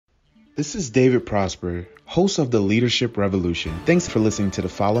This is David Prosper, host of The Leadership Revolution. Thanks for listening to the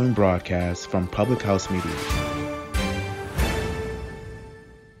following broadcast from Public House Media.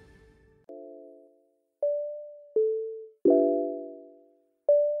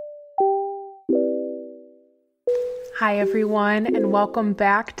 Hi, everyone, and welcome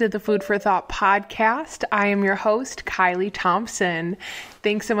back to the Food for Thought podcast. I am your host, Kylie Thompson.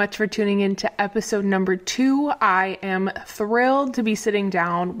 Thanks so much for tuning in to episode number 2. I am thrilled to be sitting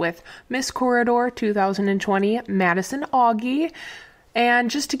down with Miss Corridor 2020, Madison Auge.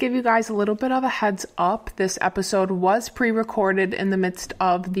 And just to give you guys a little bit of a heads up, this episode was pre-recorded in the midst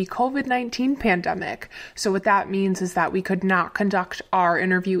of the COVID-19 pandemic. So what that means is that we could not conduct our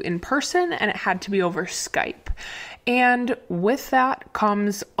interview in person, and it had to be over Skype. And with that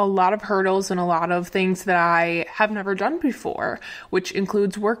comes a lot of hurdles and a lot of things that I have never done before, which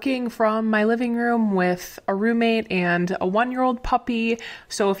includes working from my living room with a roommate and a 1-year-old puppy.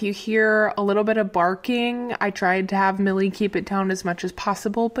 So if you hear a little bit of barking, I tried to have Millie keep it down as much as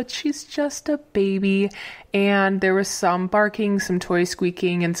possible, but she's just a baby. And there was some barking, some toy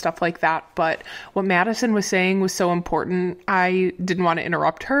squeaking and stuff like that. But what Madison was saying was so important. I didn't want to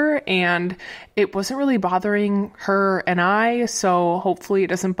interrupt her, and it wasn't really bothering her and I, so hopefully it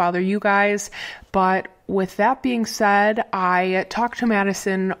doesn't bother you guys. But with that being said, I talked to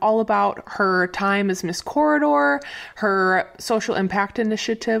Madison all about her time as Miss Corridor, her social impact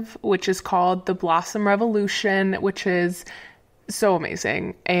initiative, which is called the Blossom Revolution, which is so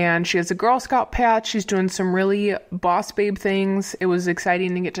amazing. And she has a Girl Scout patch. She's doing some really boss babe things. It was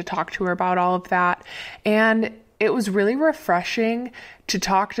exciting to get to talk to her about all of that. And it was really refreshing to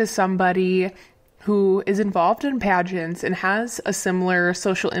talk to somebody who is involved in pageants and has a similar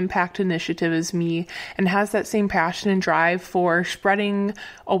social impact initiative as me and has that same passion and drive for spreading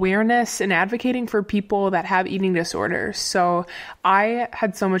awareness and advocating for people that have eating disorders. So I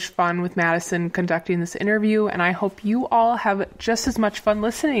had so much fun with Madison conducting this interview, and I hope you all have just as much fun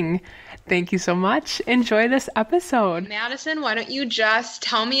listening. Thank you so much. Enjoy this episode. Madison, why don't you just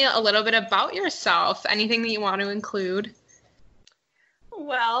tell me a little bit about yourself? Anything that you want to include?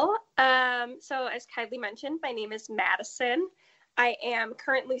 Well, so as Kylie mentioned, my name is Madison. I am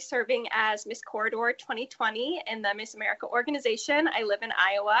currently serving as Miss Corridor 2020 in the Miss America organization. I live in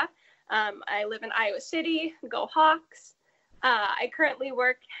Iowa. I live in Iowa City. Go Hawks. I currently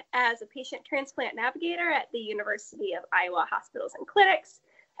work as a patient transplant navigator at the University of Iowa Hospitals and Clinics.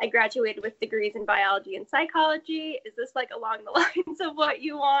 I graduated with degrees in biology and psychology. Is this like along the lines of what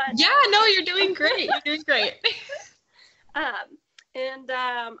you want? Yeah, no, you're doing great. You're doing great.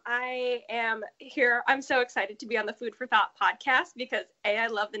 I am here. I'm so excited to be on the Food for Thought podcast because A, I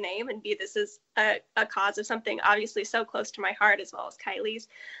love the name, and B, this is a cause of something obviously so close to my heart as well as Kylie's.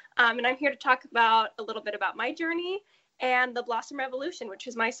 And I'm here to talk about a little bit about my journey and the Blossom Revolution, which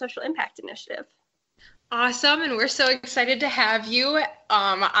is my social impact initiative. Awesome, and we're so excited to have you.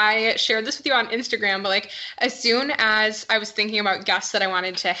 I shared this with you on Instagram, but as soon as I was thinking about guests that I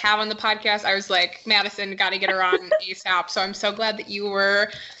wanted to have on the podcast, I was like, Madison, got to get her on ASAP. So I'm so glad that you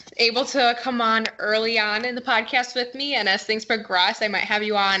were able to come on early on in the podcast with me, and as things progress, I might have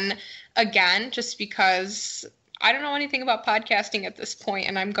you on again, just because I don't know anything about podcasting at this point,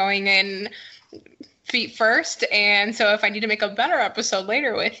 and I'm going in feet first, and so if I need to make a better episode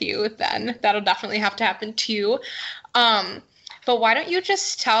later with you, then that'll definitely have to happen too. But why don't you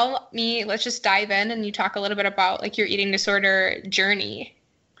just tell me, let's just dive in and you talk a little bit about your eating disorder journey.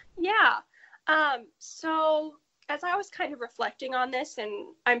 Yeah. So as I was kind of reflecting on this, and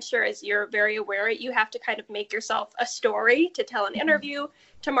I'm sure as you're very aware, you have to kind of make yourself a story to tell an interview,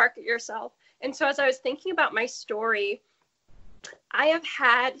 to market yourself. And so as I was thinking about my story, I have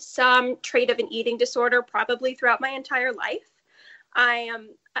had some trait of an eating disorder probably throughout my entire life. I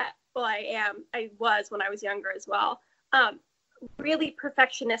was when I was younger as well. Really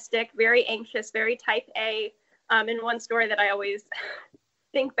perfectionistic, very anxious, very type A. And one story that I always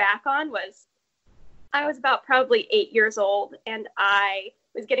think back on was I was about probably 8 years old, and I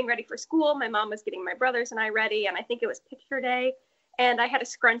was getting ready for school. My mom was getting my brothers and I ready, and I think it was picture day. And I had a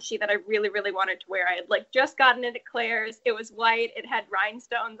scrunchie that I really, really wanted to wear. I had just gotten it at Claire's. It was white. It had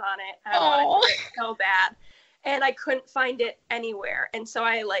rhinestones on it. I wanted it so bad. And I couldn't find it anywhere. And so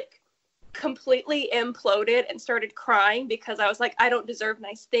I completely imploded and started crying because I was like, I don't deserve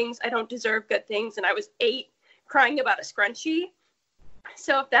nice things. I don't deserve good things. And I was 8 crying about a scrunchie.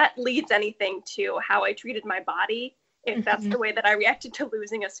 So if that leads anything to how I treated my body, if that's the way that I reacted to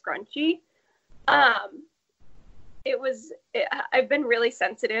losing a scrunchie, I've been really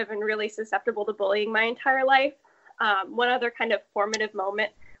sensitive and really susceptible to bullying my entire life. One other kind of formative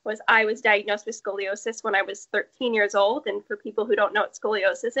moment was I was diagnosed with scoliosis when I was 13 years old. And for people who don't know what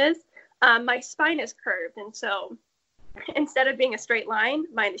scoliosis is, my spine is curved. And so instead of being a straight line,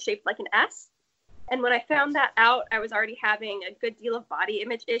 mine is shaped like an S. And when I found that out, I was already having a good deal of body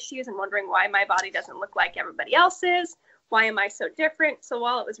image issues and wondering why my body doesn't look like everybody else's. Why am I so different? So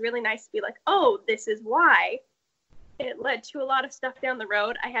while it was really nice to be like, oh, this is why, it led to a lot of stuff down the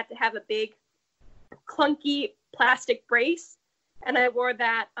road. I had to have a big, clunky plastic brace. And I wore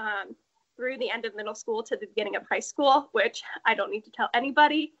that through the end of middle school to the beginning of high school, which I don't need to tell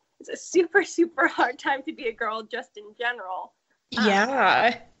anybody. It's a super, super hard time to be a girl just in general.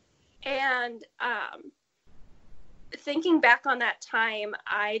 Yeah. And thinking back on that time,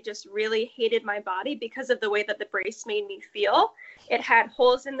 I just really hated my body because of the way that the brace made me feel. It had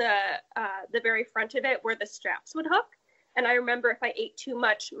holes in the very front of it where the straps would hook. And I remember if I ate too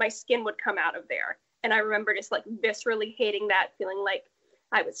much, my skin would come out of there. And I remember just like viscerally hating that, feeling like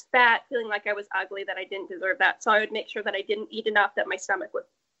I was fat, feeling like I was ugly, that I didn't deserve that. So I would make sure that I didn't eat enough, that my stomach would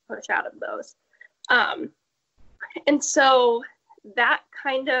push out of those. And so that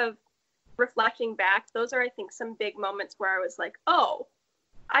kind of, reflecting back, those are, I think, some big moments where I was like, oh,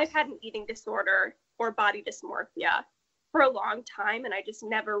 I've had an eating disorder or body dysmorphia for a long time, and I just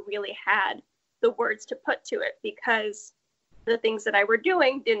never really had the words to put to it because the things that I were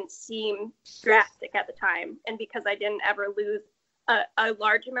doing didn't seem drastic at the time. And because I didn't ever lose a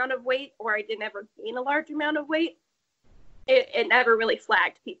large amount of weight, or I didn't ever gain a large amount of weight, it never really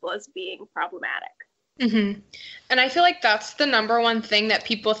flagged people as being problematic. Mm-hmm. And I feel like that's the number one thing that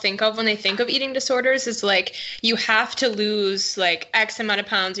people think of when they think of eating disorders is like, you have to lose like X amount of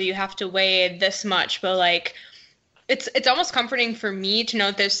pounds or you have to weigh this much. But like, it's almost comforting for me to know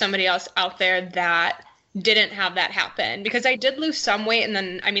that there's somebody else out there that didn't have that happen, because I did lose some weight. And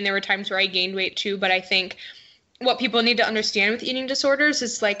then, I mean, there were times where I gained weight too, but I think what people need to understand with eating disorders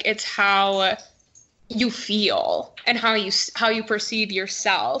is like, it's how you feel and how you perceive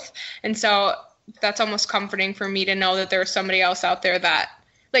yourself. And so that's almost comforting for me to know that there's somebody else out there that,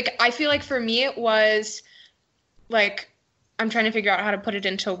 like, I feel like for me it was like, I'm trying to figure out how to put it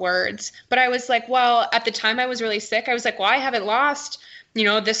into words, but I was like, well, at the time I was really sick. I was like, well, I haven't lost,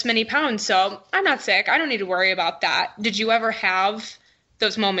 this many pounds, so I'm not sick. I don't need to worry about that. Did you ever have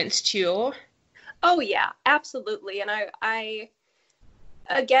those moments too? Oh yeah, absolutely. And I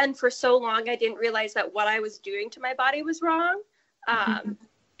again, for so long, I didn't realize that what I was doing to my body was wrong.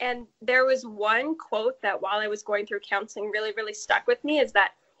 And there was one quote that while I was going through counseling really, really stuck with me, is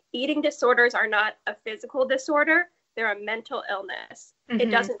that eating disorders are not a physical disorder. They're a mental illness. Mm-hmm. It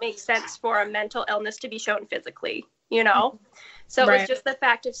doesn't make sense for a mental illness to be shown physically, So Right. It was just the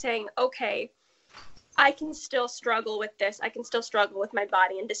fact of saying, okay, I can still struggle with this. I can still struggle with my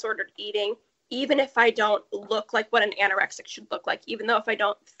body and disordered eating, even if I don't look like what an anorexic should look like, even though if I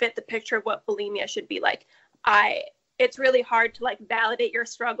don't fit the picture of what bulimia should be like. It's really hard to like validate your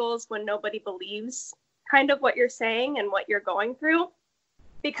struggles when nobody believes kind of what you're saying and what you're going through,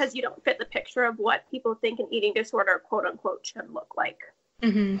 because you don't fit the picture of what people think an eating disorder, quote unquote, should look like.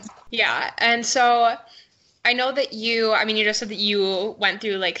 Mm-hmm. Yeah. And so I know that you just said that you went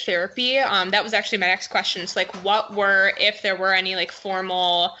through like therapy. That was actually my next question. So like, if there were any like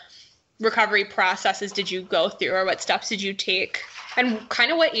formal recovery processes did you go through, or what steps did you take? And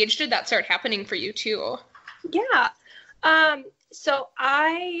kind of what age did that start happening for you too? Yeah. So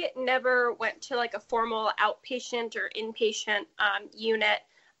I never went to like a formal outpatient or inpatient unit.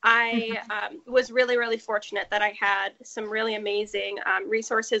 I was really, really fortunate that I had some really amazing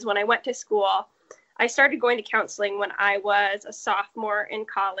resources when I went to school. I started going to counseling when I was a sophomore in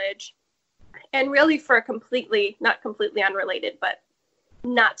college, and really for not completely unrelated, but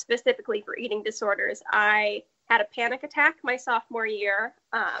not specifically for eating disorders. I had a panic attack my sophomore year.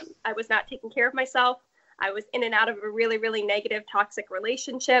 I was not taking care of myself. I was in and out of a really, really negative, toxic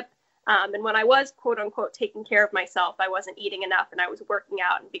relationship. And when I was, quote unquote, taking care of myself, I wasn't eating enough, and I was working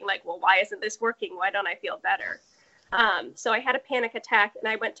out and being like, well, why isn't this working? Why don't I feel better? So I had a panic attack,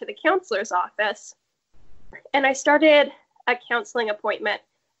 and I went to the counselor's office, and I started a counseling appointment.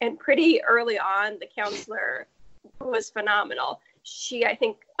 And pretty early on, the counselor was phenomenal. She, I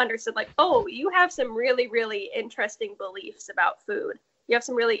think, understood like, oh, you have some really, really interesting beliefs about food. You have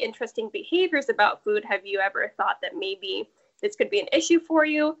some really interesting behaviors about food. Have you ever thought that maybe this could be an issue for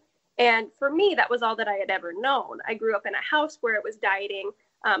you? And for me, that was all that I had ever known. I grew up in a house where it was dieting.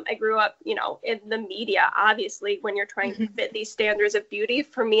 I grew up, in the media, obviously, when you're trying to fit these standards of beauty.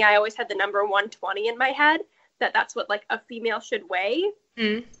 For me, I always had the number 120 in my head, that's what like a female should weigh.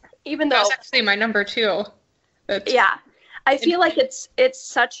 Mm. Even though that's actually my number too. Yeah. I feel like it's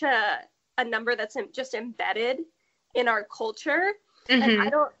such a number that's just embedded in our culture. Mm-hmm.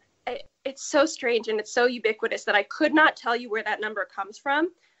 And it's so strange and it's so ubiquitous that I could not tell you where that number comes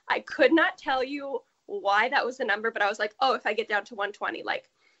from. I could not tell you why that was the number, but I was like, oh, if I get down to 120, like,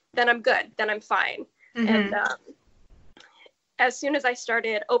 then I'm good, then I'm fine. And as soon as I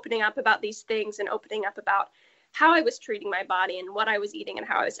started opening up about these things and opening up about how I was treating my body and what I was eating and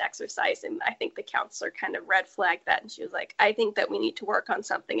how I was exercising, I think the counselor kind of red flagged that. And she was like, I think that we need to work on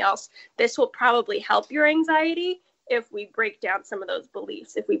something else. This will probably help your anxiety if we break down some of those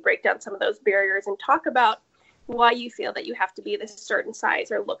beliefs, if we break down some of those barriers and talk about why you feel that you have to be this certain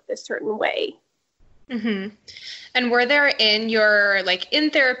size or look this certain way. And were there in your, like,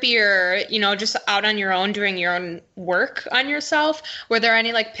 in therapy or, you know, just out on your own doing your own work on yourself, were there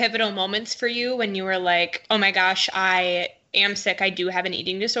any, like, pivotal moments for you when you were like, oh my gosh, I am sick, I do have an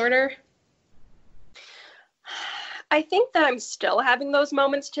eating disorder? I think that I'm still having those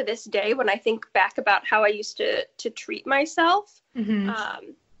moments to this day when I think back about how I used to treat myself.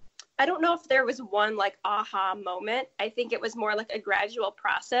 I don't know if there was one like aha moment. I think it was more like a gradual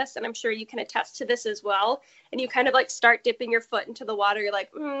process. And I'm sure you can attest to this as well. And you kind of like start dipping your foot into the water. You're like,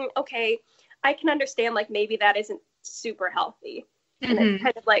 okay, I can understand like maybe that isn't super healthy. And it's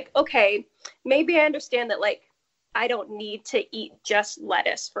kind of like, okay, maybe I understand that like I don't need to eat just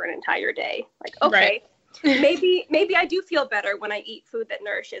lettuce for an entire day. Like, okay, maybe I do feel better when I eat food that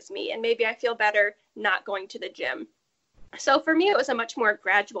nourishes me. And maybe I feel better not going to the gym. So for me, it was a much more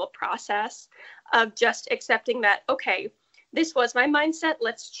gradual process of just accepting that, okay, this was my mindset.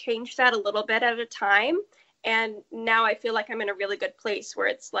 Let's change that a little bit at a time. And now I feel like I'm in a really good place where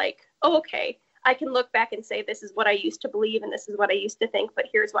it's like, oh, okay, I can look back and say, this is what I used to believe and this is what I used to think, but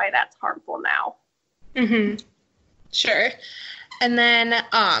here's why that's harmful now. Sure. And then,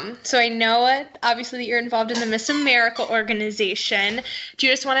 so I know obviously that you're involved in the Miss America organization. Do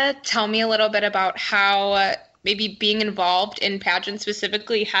you just want to tell me a little bit about how maybe being involved in pageants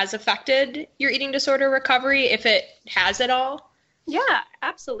specifically has affected your eating disorder recovery, if it has at all? Yeah,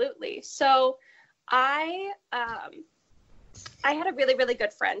 absolutely. So I had a really, really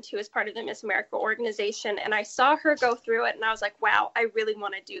good friend who was part of the Miss America organization, and I saw her go through it, and I was like, wow, I really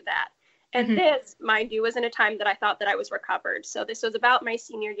want to do that. And this, mind you, was in a time that I thought that I was recovered. So this was about my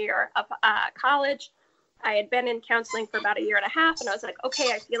senior year of college. I had been in counseling for about a year and a half, and I was like,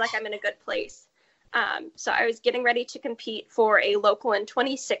 okay, I feel like I'm in a good place. So I was getting ready to compete for a local in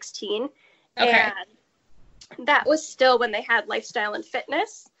 2016. And that was still when they had lifestyle and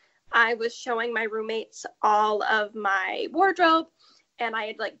fitness. I was showing my roommates all of my wardrobe, and I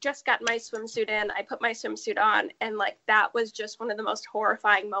had like just gotten my swimsuit in. I put my swimsuit on, and like that was just one of the most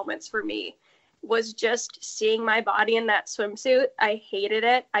horrifying moments for me, was just seeing my body in that swimsuit. I hated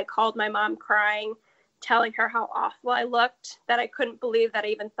it. I called my mom crying, telling her how awful I looked, that I couldn't believe that I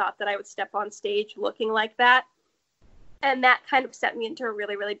even thought that I would step on stage looking like that. And that kind of set me into a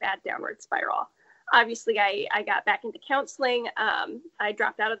really, really bad downward spiral. Obviously, I got back into counseling. I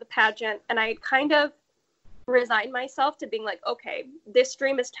dropped out of the pageant, and I kind of resigned myself to being like, okay, this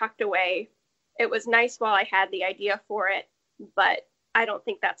dream is tucked away. It was nice while I had the idea for it, but I don't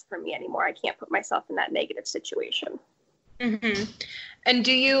think that's for me anymore. I can't put myself in that negative situation. And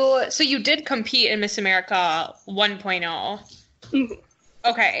so you did compete in Miss America 1.0.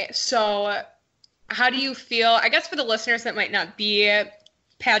 Okay, so how do you feel, I guess for the listeners that might not be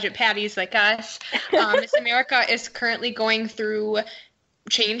pageant patties like us, Miss America is currently going through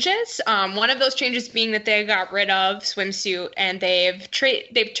changes. One of those changes being that they got rid of swimsuit, and they've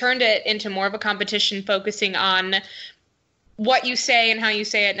turned it into more of a competition focusing on what you say and how you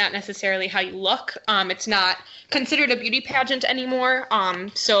say it, not necessarily how you look. It's not considered a beauty pageant anymore.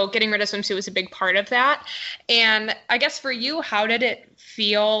 So getting rid of swimsuit was a big part of that. And I guess for you, how did it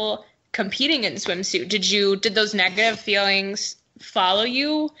feel competing in swimsuit? Did those negative feelings follow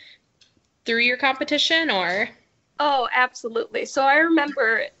you through your competition, or? Oh, absolutely. So I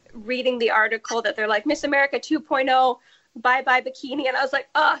remember reading the article that they're like, Miss America 2.0, bye-bye bikini. And I was like,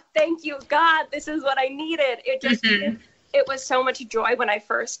 oh, thank you, God. This is what I needed. It just it was so much joy when I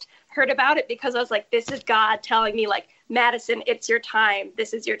first heard about it, because I was like, this is God telling me like, Madison, it's your time.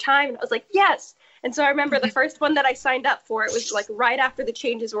 This is your time. And I was like, yes. And so I remember the first one that I signed up for, it was like right after the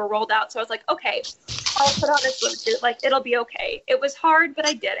changes were rolled out. So I was like, okay, I'll put on a swimsuit. Like, it'll be okay. It was hard, but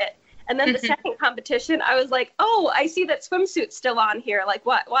I did it. And then the second competition, I was like, oh, I see that swimsuit's still on here. Like,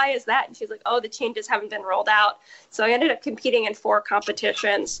 what? Why is that? And she's like, oh, the changes haven't been rolled out. So I ended up competing in 4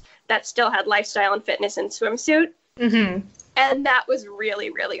 competitions that still had lifestyle and fitness and swimsuit. And that was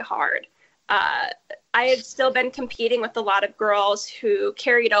really, really hard. I had still been competing with a lot of girls who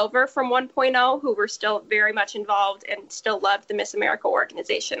carried over from 1.0, who were still very much involved and still loved the Miss America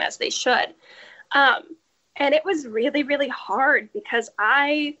organization, as they should. And it was really, really hard, because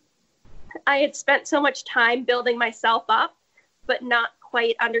I had spent so much time building myself up, but not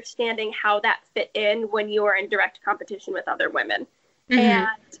quite understanding how that fit in when you are in direct competition with other women. Mm-hmm. And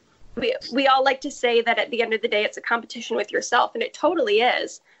we all like to say that at the end of the day, it's a competition with yourself, and it totally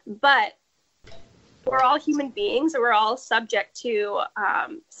is. But we're all human beings, and we're all subject to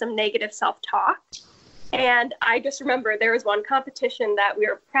some negative self-talk. And I just remember there was one competition that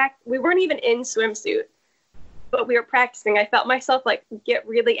we weren't even in swimsuit, but we were practicing. I felt myself like get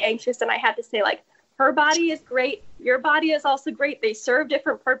really anxious, and I had to say, like, her body is great, your body is also great, they serve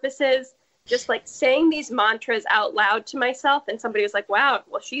different purposes. Just like saying these mantras out loud to myself, and somebody was like, wow,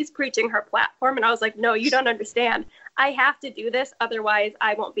 well, she's preaching her platform. And I was like, no, you don't understand. I have to do this, otherwise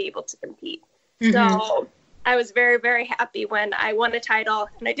I won't be able to compete. Mm-hmm. So I was very, very happy when I won a title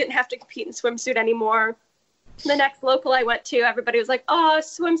and I didn't have to compete in swimsuit anymore. The next local I went to, everybody was like, oh,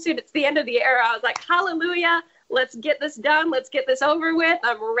 swimsuit, it's the end of the era. I was like, hallelujah, let's get this done. Let's get this over with.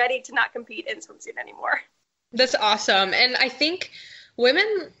 I'm ready to not compete in swimsuit anymore. That's awesome. And I think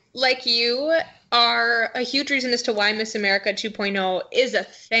women like you are a huge reason as to why Miss America 2.0 is a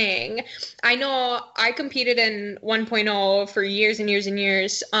thing. I know I competed in 1.0 for years and years and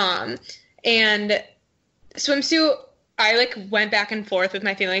years. And swimsuit, I like went back and forth with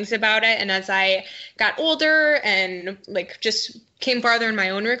my feelings about it. And as I got older and like just came farther in my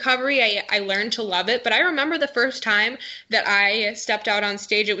own recovery, I learned to love it. But I remember the first time that I stepped out on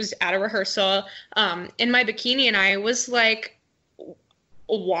stage, it was at a rehearsal in my bikini, and I was like,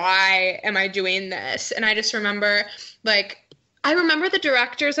 why am I doing this? And I just remember, like, I remember the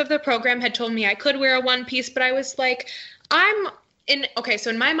directors of the program had told me I could wear a one piece, but I was like, so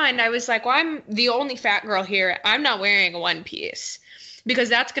in my mind, I was like, well, I'm the only fat girl here. I'm not wearing a one piece because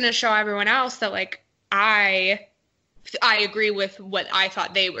that's going to show everyone else that, like, I agree with what I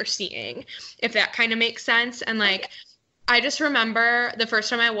thought they were seeing, if that kind of makes sense. And, like, I just remember the first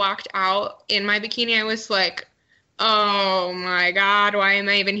time I walked out in my bikini, I was like, oh my God, why am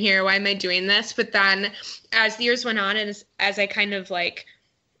I even here? Why am I doing this? But then as the years went on, and as I kind of like,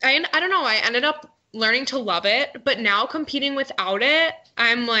 I don't know, I ended up learning to love it. But now competing without it,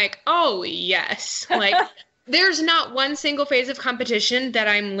 I'm like, oh yes. Like, there's not one single phase of competition that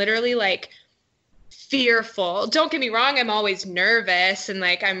I'm literally like fearful. Don't get me wrong, I'm always nervous and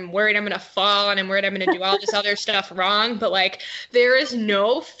like I'm worried I'm gonna fall and I'm worried I'm gonna do all this other stuff wrong, but like there is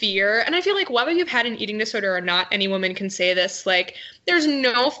no fear. And I feel like whether you've had an eating disorder or not, any woman can say this, like there's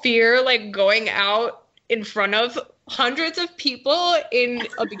no fear like going out in front of hundreds of people in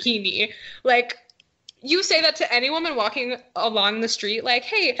a bikini. Like, you say that to any woman walking along the street, like,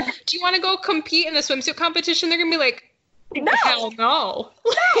 hey, do you want to go compete in the swimsuit competition? They're gonna be like, no. Hell no.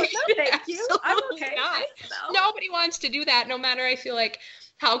 No, thank you. I'm okay. Not. Nobody wants to do that, no matter, I feel like,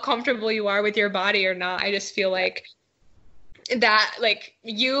 how comfortable you are with your body or not. I just feel like that, like,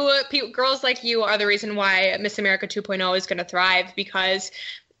 girls like you are the reason why Miss America 2.0 is going to thrive, because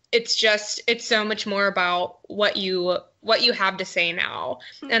it's so much more about what you have to say now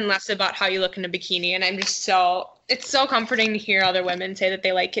and less about how you look in a bikini. And it's so comforting to hear other women say that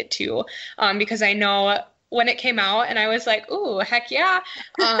they like it too, because I know when it came out and I was like, ooh, heck yeah.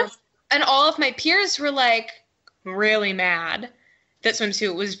 And all of my peers were like really mad that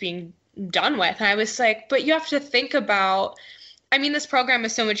swimsuit was being done with. And I was like, but you have to think about, I mean, this program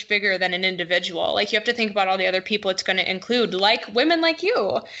is so much bigger than an individual. Like, you have to think about all the other people it's going to include, like women like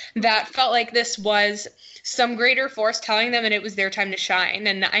you that felt like this was some greater force telling them that it was their time to shine.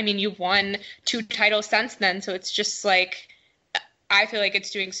 And I mean, you've won 2 titles since then. So it's just like, I feel like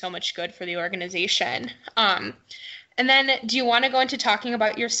it's doing so much good for the organization. And then do you want to go into talking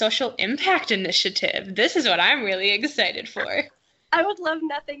about your social impact initiative? This is what I'm really excited for. I would love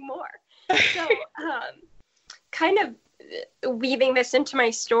nothing more. So kind of weaving this into my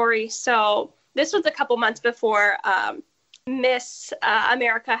story. So this was a couple months before Miss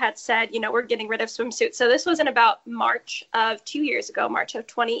America had said, we're getting rid of swimsuits. So this was in about March of 2 years ago, March of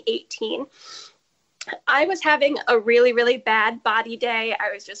 2018. I was having a really, really bad body day.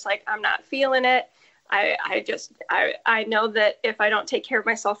 I was just like, I'm not feeling it. I know that if I don't take care of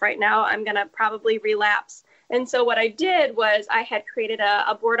myself right now, I'm going to probably relapse. And so what I did was I had created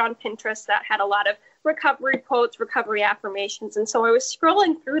a board on Pinterest that had a lot of recovery quotes, recovery affirmations. And so I was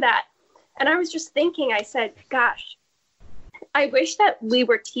scrolling through that and I was just thinking, I said, gosh, I wish that we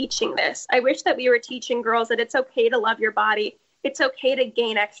were teaching this. I wish that we were teaching girls that it's okay to love your body. It's okay to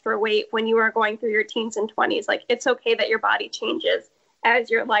gain extra weight when you are going through your teens and 20s. Like, it's okay that your body changes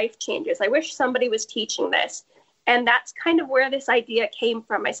as your life changes. I wish somebody was teaching this. And that's kind of where this idea came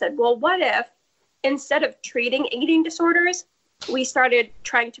from. I said, well, what if instead of treating eating disorders, we started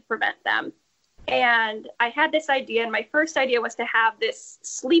trying to prevent them? And I had this idea, and my first idea was to have this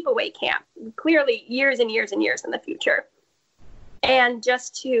sleepaway camp, clearly years and years and years in the future. and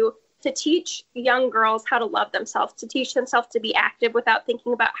just to teach young girls how to love themselves, to teach themselves to be active without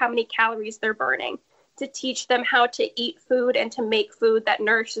thinking about how many calories they're burning, to teach them how to eat food and to make food that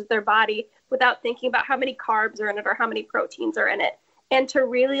nourishes their body without thinking about how many carbs are in it or how many proteins are in it, and to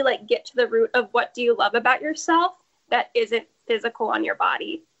really like get to the root of what do you love about yourself that isn't physical on your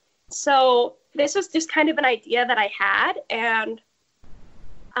body. So this was just kind of an idea that I had, and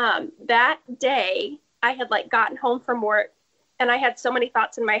that day I had like gotten home from work and I had so many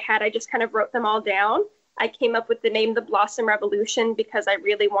thoughts in my head. I just kind of wrote them all down. I came up with the name The Blossom Revolution because I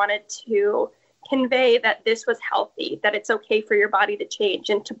really wanted to convey that this was healthy, that it's okay for your body to change.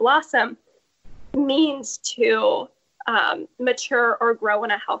 And to blossom means to mature or grow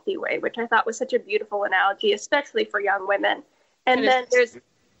in a healthy way, which I thought was such a beautiful analogy, especially for young women. And then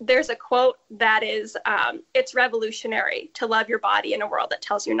there's a quote that is, it's revolutionary to love your body in a world that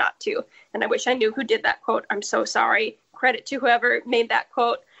tells you not to. And I wish I knew who did that quote. I'm so sorry. Credit to whoever made that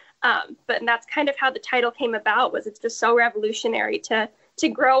quote. But that's kind of how the title came about, was it's just so revolutionary to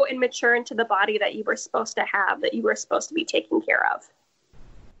grow and mature into the body that you were supposed to have, that you were supposed to be taking care of.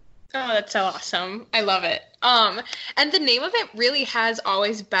 Oh, that's so awesome. I love it. And the name of it really has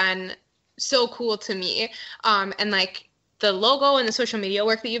always been so cool to me. And like the logo and the social media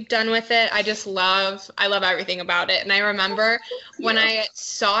work that you've done with it, I love everything about it. And I remember when I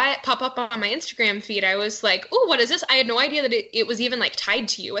saw it pop up on my Instagram feed, I was like, oh, what is this? I had no idea that it was even like tied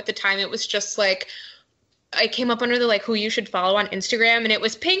to you at the time. It was just like, I came up under the like who you should follow on Instagram, and it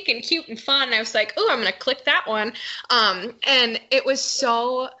was pink and cute and fun. And I was like, oh, I'm going to click that one. And it was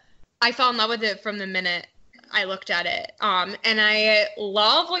so, I fell in love with it from the minute I looked at it. And I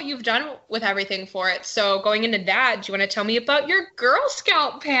love what you've done with everything for it. So going into that, do you want to tell me about your Girl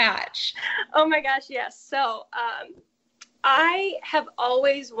Scout patch? Oh my gosh, yes. So I have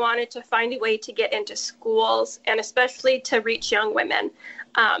always wanted to find a way to get into schools, and especially to reach young women.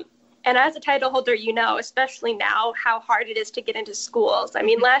 And as a title holder, you know, especially now, how hard it is to get into schools. I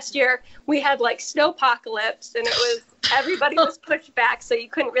mean, last year we had like snowpocalypse, and it was, everybody was pushed back, so you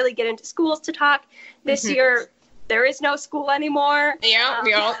couldn't really get into schools to talk. This year, there is no school anymore.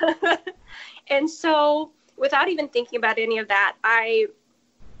 Yeah. And so without even thinking about any of that, I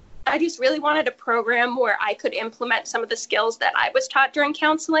just really wanted a program where I could implement some of the skills that I was taught during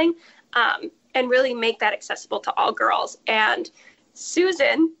counseling, and really make that accessible to all girls. And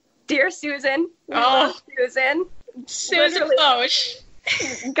Susan, dear Susan, we love Susan. Susan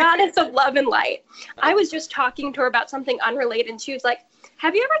Foch, goddess of love and light. I was just talking to her about something unrelated, and she was like,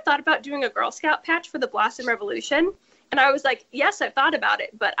 have you ever thought about doing a Girl Scout patch for the Blossom Revolution? And I was like, yes, I've thought about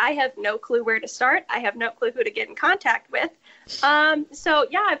it, but I have no clue where to start. I have no clue who to get in contact with. So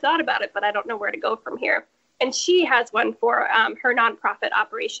yeah, I've thought about it, but I don't know where to go from here. And she has one for her nonprofit,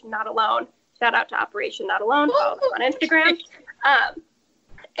 Operation Not Alone. Shout out to Operation Not Alone. Follow us on Instagram.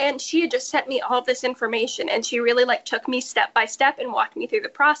 And she had just sent me all of this information, and she really like took me step by step and walked me through the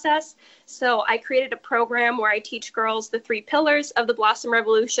process. So I created a program where I teach girls the 3 pillars of the Blossom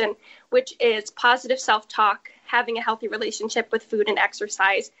Revolution, which is positive self-talk, having a healthy relationship with food and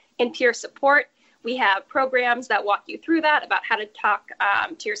exercise, and peer support. We have programs that walk you through that, about how to talk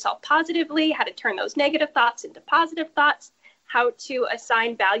to yourself positively, how to turn those negative thoughts into positive thoughts, how to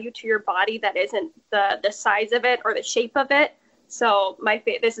assign value to your body that isn't the size of it or the shape of it. So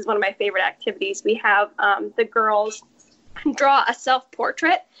this is one of my favorite activities. We have the girls draw a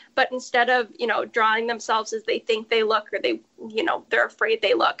self-portrait, but instead of, drawing themselves as they think they look, or they're afraid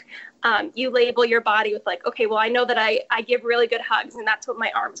they look, you label your body with like, okay, well, I know that I give really good hugs, and that's what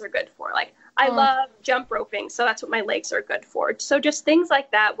my arms are good for. Like, I love jump roping, so that's what my legs are good for. So just things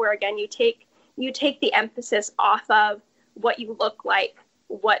like that, where again, you take the emphasis off of what you look like,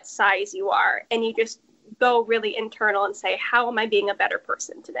 what size you are, and you just go really internal and say, how am I being a better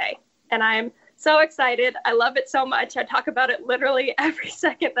person today? And I'm so excited. I love it so much. I talk about it literally every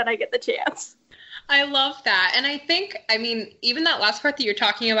second that I get the chance. I love that. And I think, even that last part that you're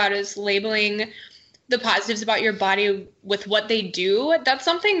talking about is labeling the positives about your body with what they do. That's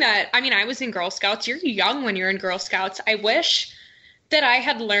something that, I was in Girl Scouts. You're young when you're in Girl Scouts. I wish that I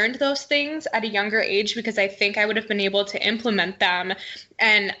had learned those things at a younger age, because I think I would have been able to implement them,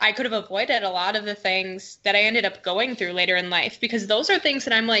 and I could have avoided a lot of the things that I ended up going through later in life, because those are things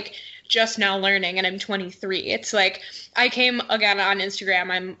that I'm like just now learning, and I'm 23. It's like, I came again on Instagram,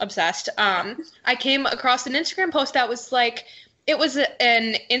 I'm obsessed. I came across an Instagram post that was like, it was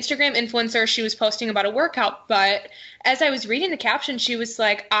an Instagram influencer. She was posting about a workout, but as I was reading the caption, she was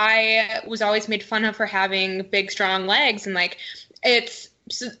like, I was always made fun of for having big, strong legs, and like,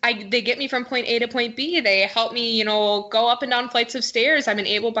 they get me from point A to point B. They help me, go up and down flights of stairs. I'm an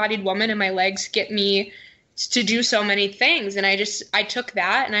able-bodied woman, and my legs get me to do so many things. And I took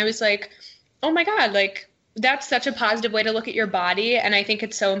that and I was like, oh my God, like that's such a positive way to look at your body. And I think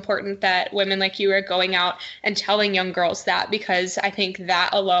it's so important that women like you are going out and telling young girls that, because I think that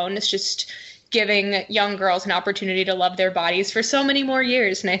alone is just giving young girls an opportunity to love their bodies for so many more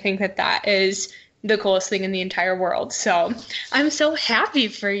years. And I think that that is the coolest thing in the entire world. So I'm so happy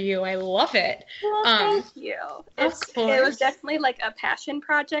for you. I love it. Well, thank you. It was definitely like a passion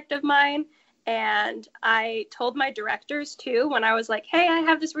project of mine. And I told my directors too, when I was like, hey, I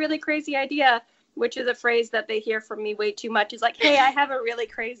have this really crazy idea, which is a phrase that they hear from me way too much, is like, hey, I have a really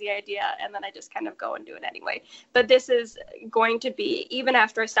crazy idea. And then I just kind of go and do it anyway. But this is going to be, even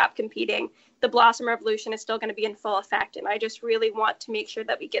after I stop competing, the Blossom Revolution is still going to be in full effect. And I just really want to make sure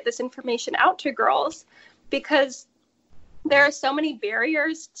that we get this information out to girls, because there are so many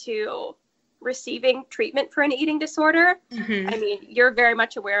barriers to receiving treatment for an eating disorder. Mm-hmm. I mean, you're very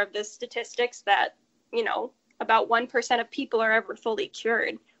much aware of the statistics that, you know, about 1% of people are ever fully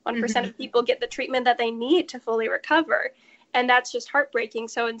cured. 1% mm-hmm. of people get the treatment that they need to fully recover. And that's just heartbreaking.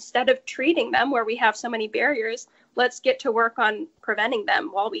 So instead of treating them where we have so many barriers, let's get to work on preventing them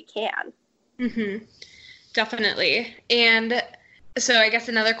while we can. Mm-hmm. Definitely. And so I guess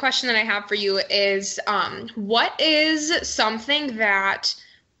another question that I have for you is, what is something that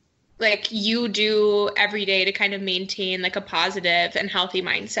like you do every day to kind of maintain like a positive and healthy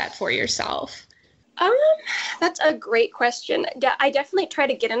mindset for yourself? That's a great question. I definitely try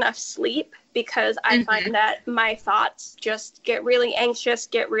to get enough sleep, because I mm-hmm. find that my thoughts just get really anxious,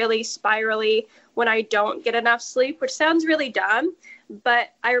 get really spirally when I don't get enough sleep, which sounds really dumb. But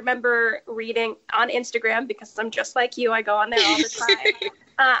I remember reading on Instagram, because I'm just like you, I go on there all the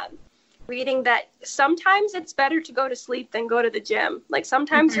time, reading that sometimes it's better to go to sleep than go to the gym. Like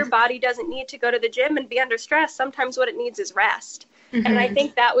sometimes mm-hmm. your body doesn't need to go to the gym and be under stress. Sometimes what it needs is rest. Mm-hmm. And I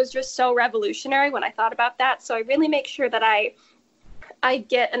think that was just so revolutionary when I thought about that. So I really make sure that I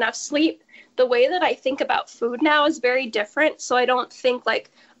get enough sleep. The way that I think about food now is very different. So I don't think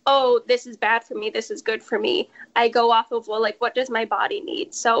like, oh, this is bad for me, this is good for me. I go off of, well, like, what does my body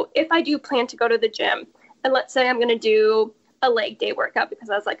need? So if I do plan to go to the gym, and let's say I'm going to do a leg day workout, because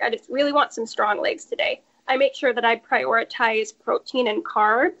I was like, I just really want some strong legs today, I make sure that I prioritize protein and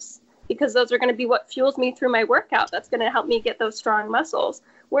carbs, because those are going to be what fuels me through my workout. That's going to help me get those strong muscles.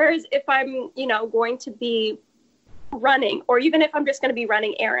 Whereas if I'm, you know, going to be running, or even if I'm just going to be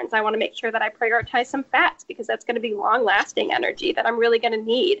running errands, I want to make sure that I prioritize some fats, because that's going to be long lasting energy that I'm really going to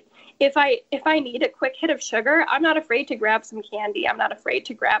need. If I need a quick hit of sugar, I'm not afraid to grab some candy. I'm not afraid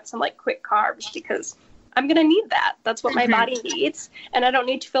to grab some like quick carbs, because I'm going to need that. That's what my body needs. And I don't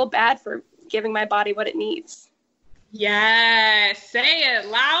need to feel bad for giving my body what it needs. Yes, say it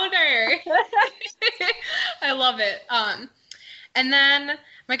louder. I love it. And then,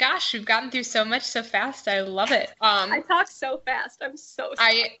 my gosh, we've gotten through so much so fast. I love it. I talk so fast. I'm so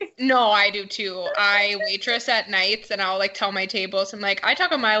sorry. I do too. I waitress at nights, and I'll like tell my tables, I'm like, I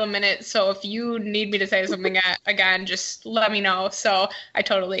talk a mile a minute, so if you need me to say something again, just let me know. So I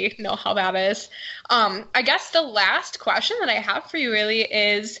totally know how that is. I guess the last question that I have for you really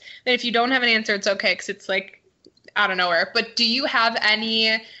is that if you don't have an answer, it's okay, because it's like out of nowhere. But do you have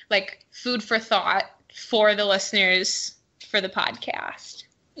any like food for thought for the listeners for the podcast?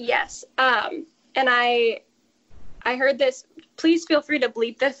 Yes. And I heard this, please feel free to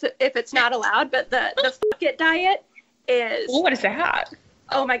bleep this if it's not allowed, but the fuck it diet is... Ooh, what is that?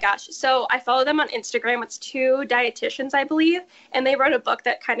 Oh my gosh. So I follow them on Instagram. It's 2 dietitians, I believe. And they wrote a book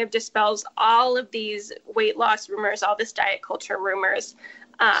that kind of dispels all of these weight loss rumors, all this diet culture rumors.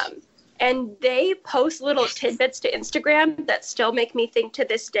 And they post little tidbits to Instagram that still make me think to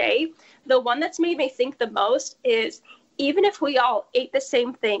this day. The one that's made me think the most is, even if we all ate the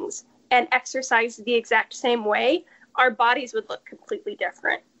same things and exercised the exact same way, our bodies would look completely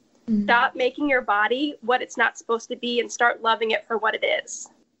different. Mm-hmm. Stop making your body what it's not supposed to be and start loving it for what it is.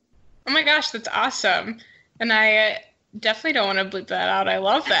 Oh my gosh, that's awesome. And I definitely don't want to bleep that out. I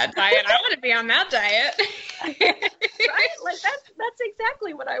love that diet. I want to be on that diet. Right? Like that's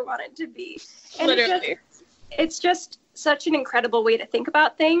exactly what I want it to be. And literally. It's just such an incredible way to think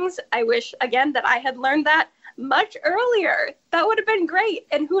about things. I wish, again, that I had learned that much earlier. That would have been great.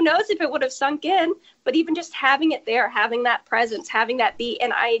 And who knows if it would have sunk in, but even just having it there, having that presence, having that be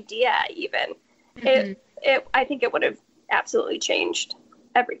an idea even, mm-hmm. I think it would have absolutely changed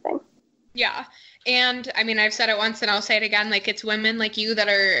everything. Yeah. And I mean, I've said it once and I'll say it again, like it's women like you that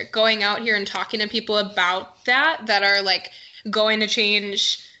are going out here and talking to people about that are like going to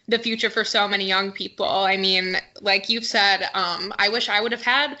change the future for so many young people. I mean, like you've said, I wish I would have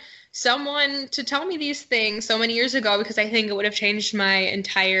had someone to tell me these things so many years ago, because I think it would have changed my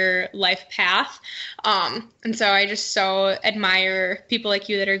entire life path. And so I just so admire people like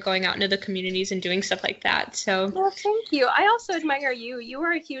you that are going out into the communities and doing stuff like that. So well, thank you. I also admire you. You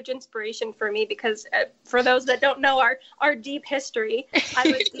were a huge inspiration for me because for those that don't know our deep history, I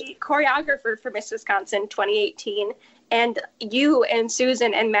was the choreographer for Miss Wisconsin 2018. And you and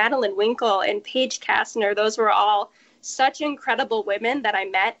Susan and Madeline Winkle and Paige Kastner, those were all such incredible women that I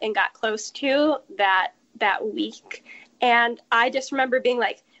met and got close to that week. And I just remember being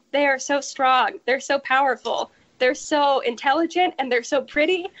like, they are so strong. They're so powerful. They're so intelligent and they're so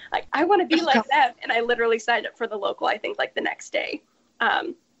pretty. Like, I want to be like them. And I literally signed up for the local, I think, like the next day.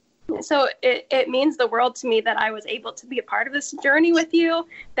 So it means the world to me that I was able to be a part of this journey with you,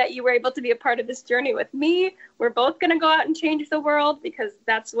 that you were able to be a part of this journey with me. We're both going to go out and change the world because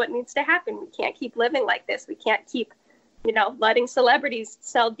that's what needs to happen. We can't keep living like this. We can't keep, letting celebrities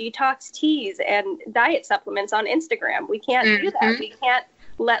sell detox teas and diet supplements on Instagram. We can't do that. We can't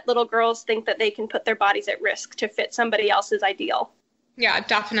let little girls think that they can put their bodies at risk to fit somebody else's ideal. Yeah,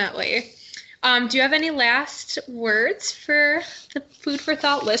 definitely. Do you have any last words for the Food for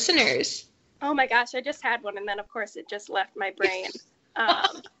Thought listeners? Oh my gosh, I just had one, and then of course it just left my brain.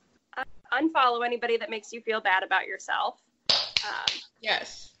 Unfollow anybody that makes you feel bad about yourself.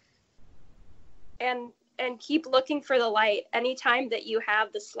 Yes. And keep looking for the light. Anytime that you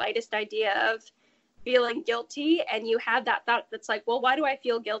have the slightest idea of feeling guilty and you have that thought that's like, well, why do I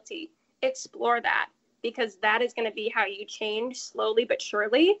feel guilty? Explore that, because that is going to be how you change slowly but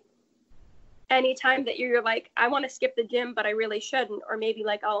surely. Anytime that you're like, I want to skip the gym, but I really shouldn't, or maybe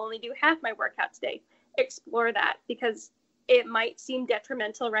like I'll only do half my workout today, explore that, because it might seem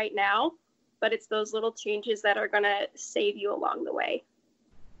detrimental right now, but it's those little changes that are going to save you along the way.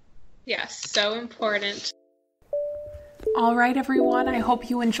 Yes, so important. All right, everyone. I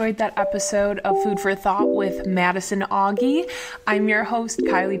hope you enjoyed that episode of Food for Thought with Madison Auge. I'm your host,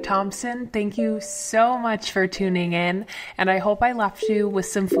 Kylie Thompson. Thank you so much for tuning in, and I hope I left you with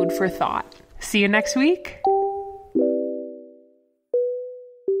some food for thought. See you next week.